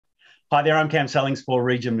Hi there, I'm Cam Sellings for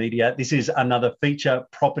Region Media. This is another feature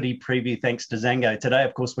property preview thanks to Zango. Today,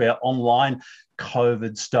 of course, we are online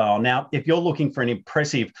COVID style. Now, if you're looking for an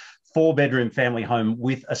impressive four-bedroom family home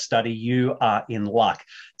with a study, you are in luck.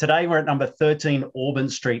 Today, we're at number 13 Auburn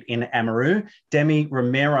Street in Amaroo. Dimi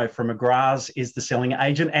Romero from McGrath is the selling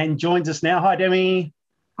agent and joins us now. Hi, Demi.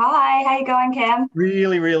 Hi, how you going, Cam?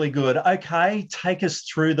 Really, really good. Okay, take us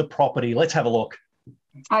through the property. Let's have a look.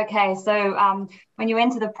 Okay, so when you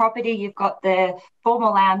enter the property, you've got the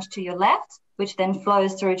formal lounge to your left, which then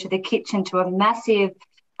flows through to the kitchen to a massive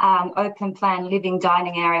open plan living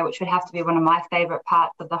dining area, which would have to be one of my favourite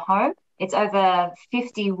parts of the home. It's over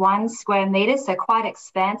 51 square metres, so quite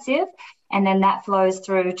expansive. And then that flows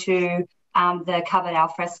through to the covered al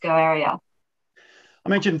fresco area. I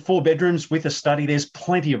mentioned 4 bedrooms with a study. There's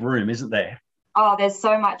plenty of room, isn't there? Oh, there's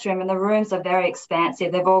so much room and the rooms are very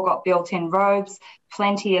expansive. They've all got built-in robes,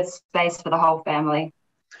 plenty of space for the whole family.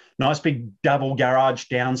 Nice big double garage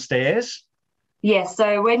downstairs. Yes,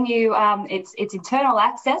 so when you, it's internal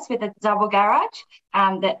access with a double garage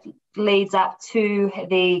that leads up to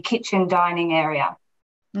the kitchen dining area.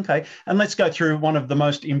 Okay, and let's go through one of the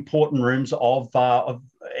most important rooms of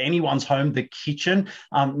anyone's home, the kitchen.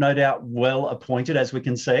 No doubt well appointed, as we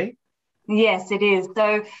can see. Yes, it is.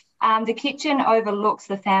 So the kitchen overlooks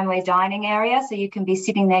the family dining area, so you can be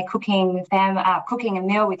sitting there cooking a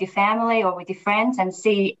meal with your family or with your friends and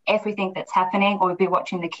see everything that's happening, or be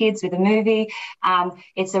watching the kids with a movie.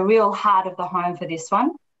 It's a real heart of the home for this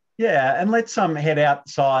one. Yeah, and let's head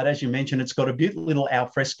outside. As you mentioned, it's got a beautiful little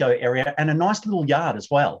alfresco area and a nice little yard as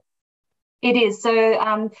well. It is.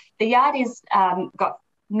 So the yard is got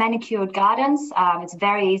manicured gardens. It's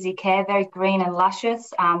very easy care, very green and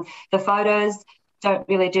luscious. The photos don't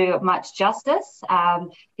really do much justice.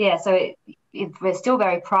 So we're still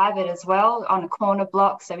very private as well on a corner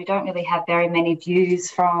block, so we don't really have very many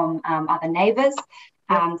views from other neighbours.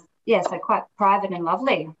 So quite private and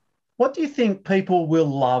lovely. What do you think people will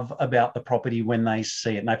love about the property when they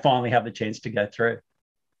see it and they finally have the chance to go through?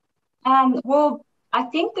 Well, I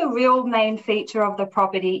think the real main feature of the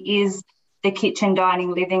property is the kitchen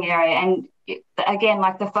dining living area. And again,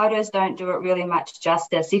 like, the photos don't do it really much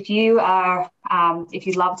justice. If you love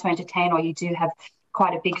to entertain, or you do have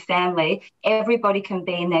quite a big family, everybody can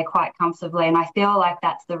be in there quite comfortably. And I feel like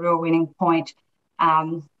that's the real winning point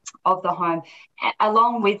of the home,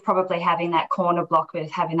 along with probably having that corner block with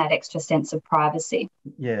having that extra sense of privacy.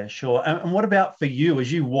 Yeah, sure. And what about for you,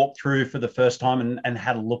 as you walked through for the first time and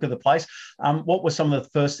had a look at the place? What were some of the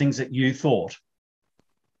first things that you thought?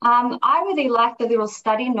 I really like the little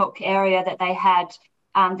study nook area that they had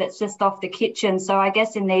that's just off the kitchen. So I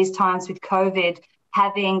guess in these times with COVID,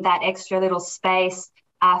 having that extra little space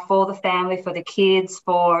for the family, for the kids,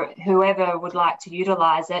 for whoever would like to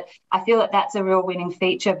utilise it, I feel that that's a real winning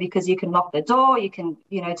feature, because you can lock the door, you can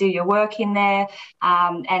do your work in there,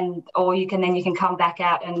 or you can come back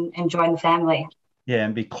out and join the family. Yeah,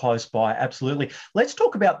 and be close by, absolutely. Let's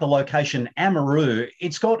talk about the location, Amaroo.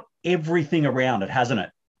 It's got everything around it, hasn't it?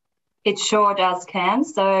 It sure does, Cam.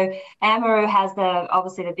 So Amaroo has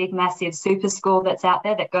obviously the big, massive super school that's out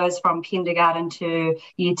there that goes from kindergarten to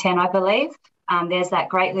year 10, I believe. There's that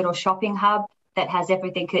great little shopping hub that has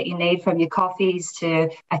everything that you need, from your coffees to,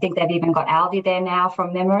 I think they've even got Aldi there now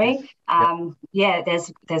from memory.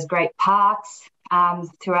 There's great parks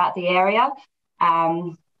throughout the area.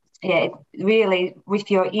 Really, if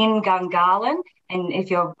you're in Gungahlin and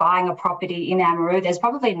if you're buying a property in Amaroo, there's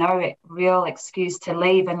probably no real excuse to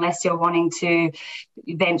leave unless you're wanting to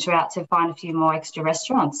venture out to find a few more extra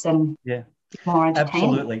restaurants and more entertainment.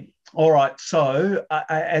 Absolutely. All right. So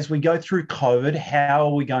as we go through COVID, how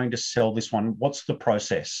are we going to sell this one? What's the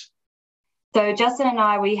process? So Justin and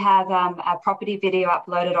I, we have a property video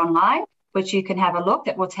uploaded online, which you can have a look,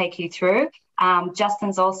 that will take you through.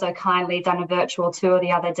 Justin's also kindly done a virtual tour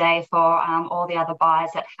the other day for all the other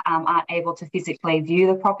buyers that aren't able to physically view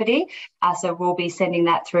the property. So we'll be sending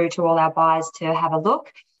that through to all our buyers to have a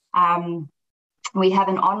look. We have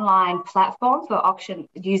an online platform for auction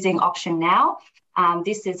using Auction Now.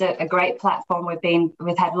 This is a great platform.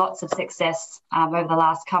 We've had lots of success over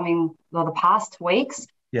the past weeks.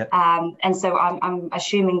 Yeah. And so I'm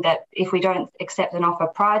assuming that if we don't accept an offer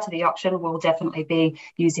prior to the auction, we'll definitely be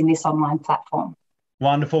using this online platform.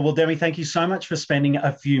 Wonderful. Well, Demi, thank you so much for spending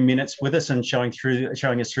a few minutes with us and showing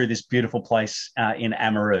us through this beautiful place in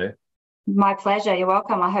Amaroo. My pleasure. You're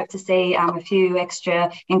welcome. I hope to see a few extra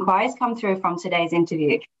inquiries come through from today's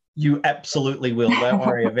interview. You absolutely will. Don't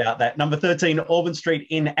worry about that. Number 13, Auburn Street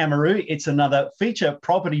in Amaroo. It's another feature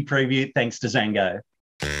property preview thanks to Zango.